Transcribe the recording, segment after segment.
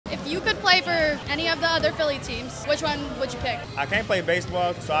you could play for any of the other Philly teams, which one would you pick? I can't play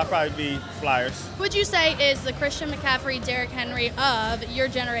baseball, so I'll probably be Flyers. Who would you say is the Christian McCaffrey, Derrick Henry of your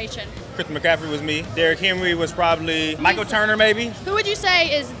generation? Christian McCaffrey was me. Derrick Henry was probably Michael Turner, maybe. Who would you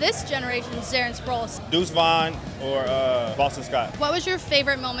say is this generation's Darren Sproles? Deuce Vaughn or Boston Scott. What was your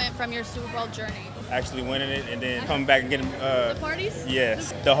favorite moment from your Super Bowl journey? Actually winning it and then coming back and getting The parties?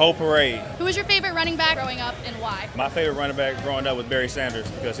 Yes, the whole parade. Who was your favorite running back growing up and why? My favorite running back growing up was Barry Sanders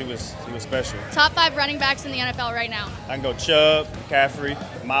because he was special. Top 5 running backs in the NFL right now. I can go Chubb, McCaffrey,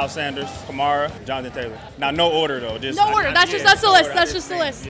 Miles Sanders, Kamara, Jonathan Taylor. Now no order though. Just No order. That's the list. That's just the list.